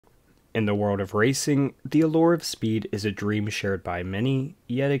In the world of racing, the allure of speed is a dream shared by many,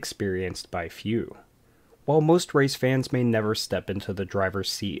 yet experienced by few. While most race fans may never step into the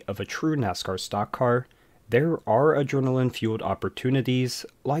driver's seat of a true NASCAR stock car, there are adrenaline-fueled opportunities,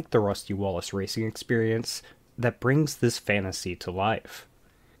 like the Rusty Wallace Racing Experience, that brings this fantasy to life.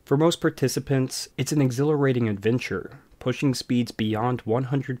 For most participants, it's an exhilarating adventure, pushing speeds beyond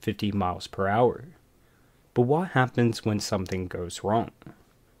 150 miles per hour. But what happens when something goes wrong?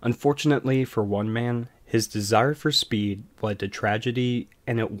 Unfortunately for one man, his desire for speed led to tragedy,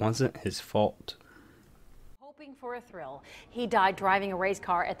 and it wasn't his fault. Hoping for a thrill, he died driving a race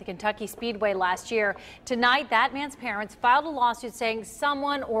car at the Kentucky Speedway last year. Tonight, that man's parents filed a lawsuit saying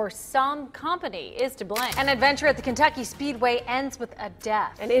someone or some company is to blame. An adventure at the Kentucky Speedway ends with a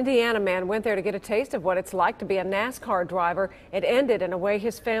death. An Indiana man went there to get a taste of what it's like to be a NASCAR driver. It ended in a way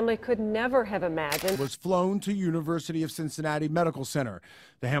his family could never have imagined. Was flown to University of Cincinnati Medical Center.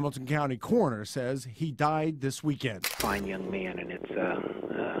 The Hamilton County coroner says he died this weekend. Fine young man, and it's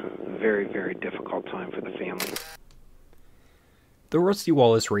a very, very difficult time for the family. The Rusty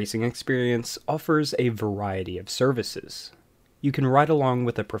Wallace Racing Experience offers a variety of services. You can ride along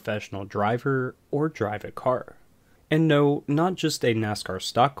with a professional driver or drive a car. And no, not just a NASCAR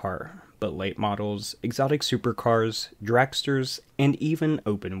stock car, but late models, exotic supercars, dragsters, and even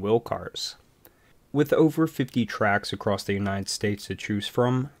open-wheel cars. With over 50 tracks across the United States to choose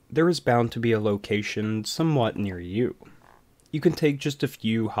from, there is bound to be a location somewhat near you. You can take just a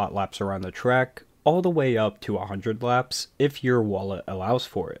few hot laps around the track, all the way up to 100 laps if your wallet allows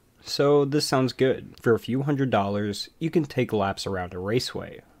for it. So this sounds good. For a few $100s, you can take laps around a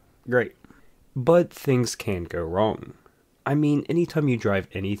raceway. Great. But things can go wrong. I mean, anytime you drive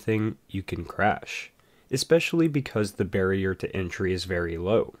anything, you can crash. Especially because the barrier to entry is very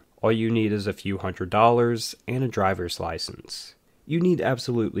low. All you need is a few $100s and a driver's license. You need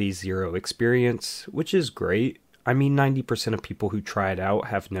absolutely zero experience, which is great. I mean, 90% of people who try it out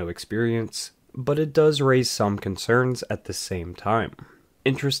have no experience, but it does raise some concerns at the same time.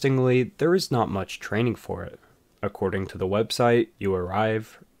 Interestingly, there is not much training for it. According to the website, you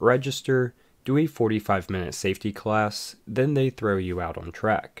arrive, register, do a 45-minute safety class, then they throw you out on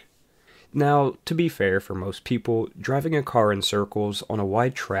track. Now, to be fair for most people, driving a car in circles on a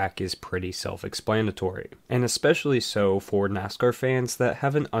wide track is pretty self-explanatory, and especially so for NASCAR fans that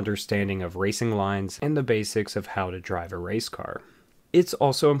have an understanding of racing lines and the basics of how to drive a race car. It's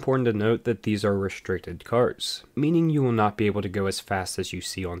also important to note that these are restricted cars, meaning you will not be able to go as fast as you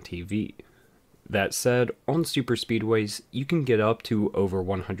see on TV. That said, on superspeedways, you can get up to over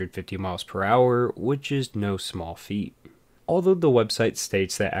 150 miles per hour, which is no small feat. Although the website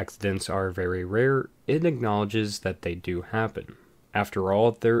states that accidents are very rare, it acknowledges that they do happen. After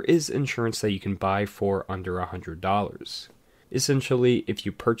all, there is insurance that you can buy for under $100. Essentially, if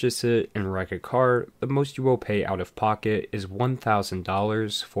you purchase it and wreck a car, the most you will pay out of pocket is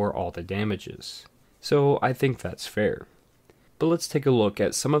 $1,000 for all the damages. So I think that's fair. But let's take a look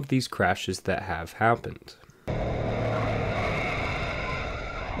at some of these crashes that have happened.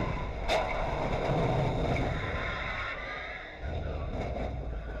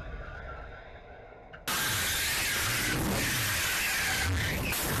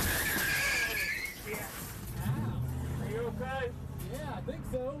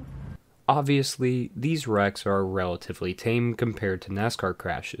 Obviously, these wrecks are relatively tame compared to NASCAR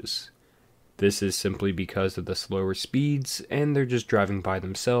crashes. This is simply because of the slower speeds, and they're just driving by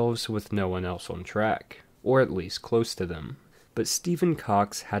themselves with no one else on track, or at least close to them. But Stephen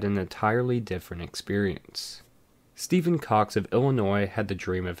Cox had an entirely different experience. Stephen Cox of Illinois had the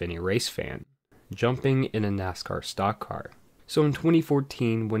dream of any race fan, jumping in a NASCAR stock car. So in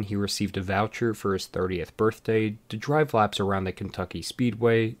 2014, when he received a voucher for his 30th birthday to drive laps around the Kentucky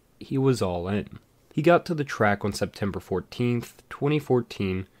Speedway, he was all in. He got to the track on September 14th,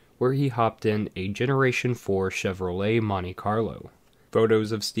 2014, where he hopped in a Generation 4 Chevrolet Monte Carlo.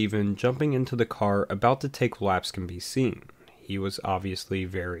 Photos of Stephen jumping into the car about to take laps can be seen. He was obviously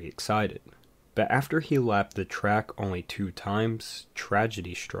very excited. But after he lapped the track only 2 times,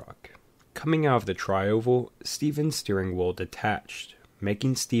 tragedy struck. Coming out of the tri-oval, Stephen's steering wheel detached,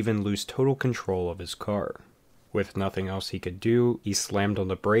 making Stephen lose total control of his car. With nothing else he could do, he slammed on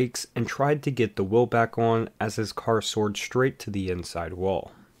the brakes and tried to get the wheel back on as his car soared straight to the inside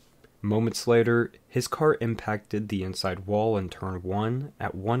wall. Moments later, his car impacted the inside wall in turn 1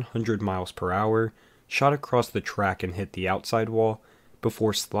 at 100 miles per hour, shot across the track and hit the outside wall,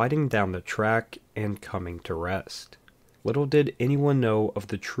 before sliding down the track and coming to rest. Little did anyone know of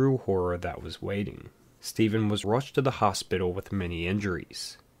the true horror that was waiting. Stephen was rushed to the hospital with many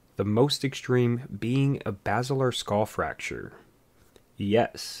injuries, the most extreme being a basilar skull fracture.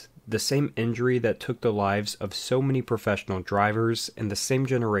 Yes, the same injury that took the lives of so many professional drivers in the same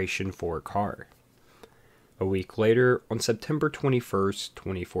Generation 4 car. A week later, on September 21st,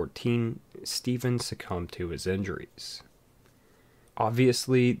 2014, Steven succumbed to his injuries.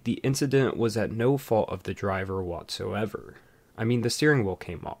 Obviously, the incident was at no fault of the driver whatsoever. I mean, the steering wheel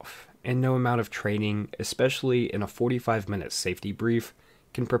came off, and no amount of training, especially in a 45-minute safety brief,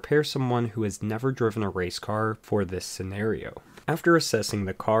 can prepare someone who has never driven a race car for this scenario. After assessing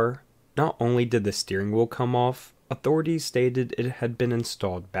the car, not only did the steering wheel come off, authorities stated it had been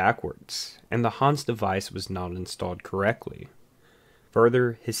installed backwards, and the Hans device was not installed correctly.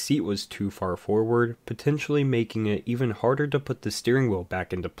 Further, his seat was too far forward, potentially making it even harder to put the steering wheel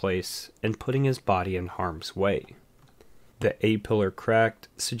back into place and putting his body in harm's way. The A-pillar cracked,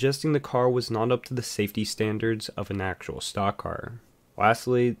 suggesting the car was not up to the safety standards of an actual stock car.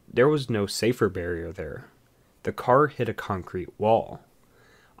 Lastly, there was no safer barrier there. The car hit a concrete wall.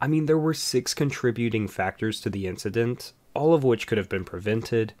 I mean, there were 6 contributing factors to the incident, all of which could have been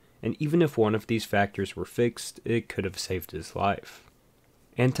prevented, and even if one of these factors were fixed, it could have saved his life.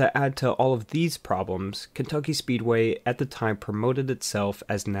 And to add to all of these problems, Kentucky Speedway at the time promoted itself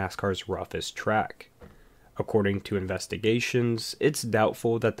as NASCAR's roughest track. According to investigations, it's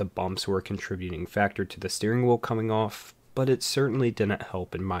doubtful that the bumps were a contributing factor to the steering wheel coming off, but it certainly didn't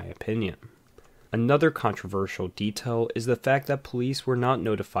help in my opinion. Another controversial detail is the fact that police were not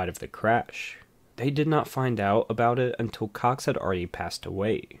notified of the crash. They did not find out about it until Cox had already passed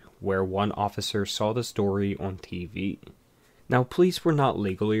away, where one officer saw the story on TV. Now, police were not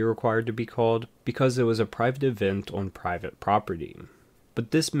legally required to be called because it was a private event on private property,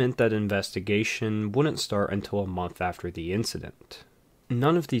 but this meant that investigation wouldn't start until a month after the incident.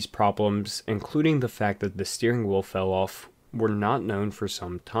 None of these problems, including the fact that the steering wheel fell off, were not known for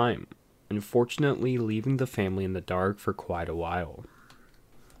some time, unfortunately leaving the family in the dark for quite a while.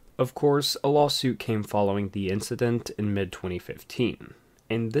 Of course, a lawsuit came following the incident in mid-2015,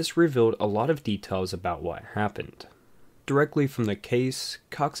 and this revealed a lot of details about what happened. Directly from the case,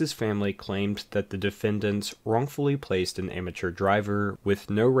 Cox's family claimed that the defendants wrongfully placed an amateur driver with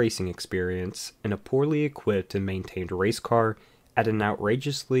no racing experience in a poorly equipped and maintained race car at an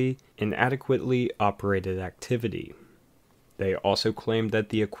outrageously, inadequately operated activity. They also claimed that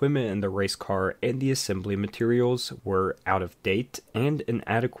the equipment in the race car and the assembly materials were out of date and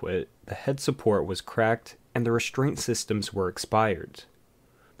inadequate, the head support was cracked, and the restraint systems were expired.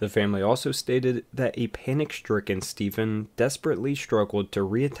 The family also stated that a panic-stricken Steven desperately struggled to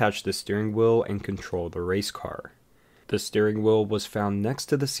reattach the steering wheel and control the race car. The steering wheel was found next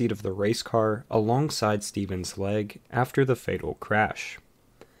to the seat of the race car alongside Steven's leg after the fatal crash.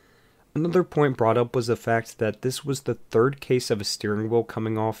 Another point brought up was the fact that this was the 3rd case of a steering wheel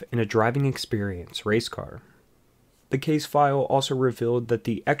coming off in a driving experience race car. The case file also revealed that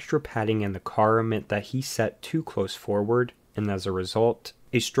the extra padding in the car meant that he sat too close forward, and as a result,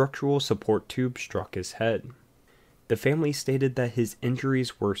 a structural support tube struck his head. The family stated that his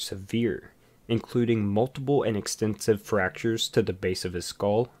injuries were severe, including multiple and extensive fractures to the base of his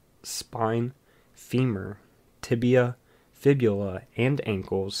skull, spine, femur, tibia, fibula, and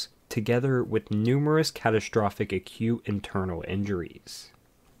ankles, together with numerous catastrophic acute internal injuries.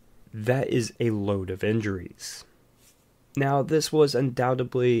 That is a load of injuries. Now, this was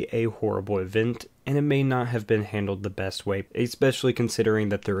undoubtedly a horrible event, and it may not have been handled the best way, especially considering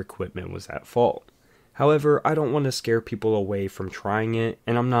that their equipment was at fault. However, I don't want to scare people away from trying it,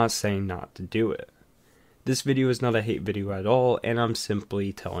 and I'm not saying not to do it. This video is not a hate video at all, and I'm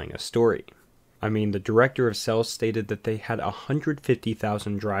simply telling a story. I mean, the director of sales stated that they had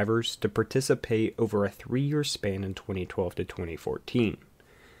 150,000 drivers to participate over a 3-year span in 2012 to 2014.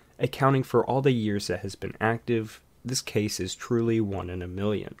 Accounting for all the years that has been active, this case is truly 1 in a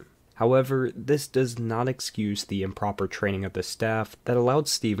million. However, this does not excuse the improper training of the staff that allowed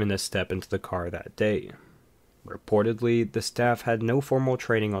Steven to step into the car that day. Reportedly, the staff had no formal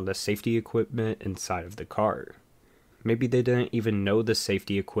training on the safety equipment inside of the car. Maybe they didn't even know the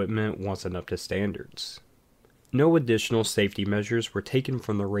safety equipment wasn't up to standards. No additional safety measures were taken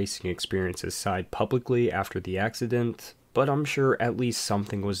from the Racing Experience's side publicly after the accident, but I'm sure at least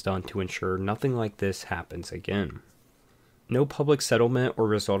something was done to ensure nothing like this happens again. No public settlement or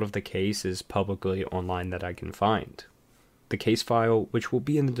result of the case is publicly online that I can find. The case file, which will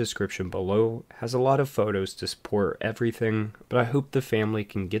be in the description below, has a lot of photos to support everything, but I hope the family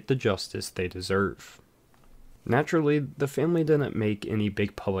can get the justice they deserve. Naturally, the family didn't make any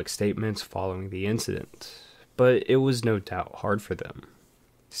big public statements following the incident, but it was no doubt hard for them.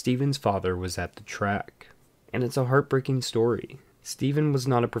 Steven's father was at the track, and it's a heartbreaking story. Steven was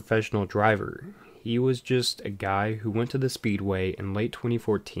not a professional driver. He was just a guy who went to the Speedway in late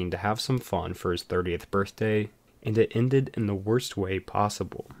 2014 to have some fun for his 30th birthday, and it ended in the worst way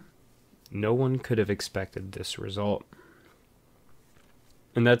possible. No one could have expected this result.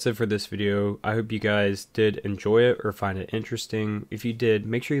 And that's it for this video. I hope you guys did enjoy it or find it interesting. If you did,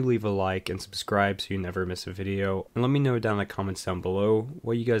 make sure you leave a like and subscribe so you never miss a video. And let me know down in the comments down below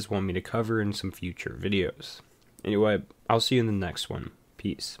what you guys want me to cover in some future videos. Anyway, I'll see you in the next one.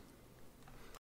 Peace.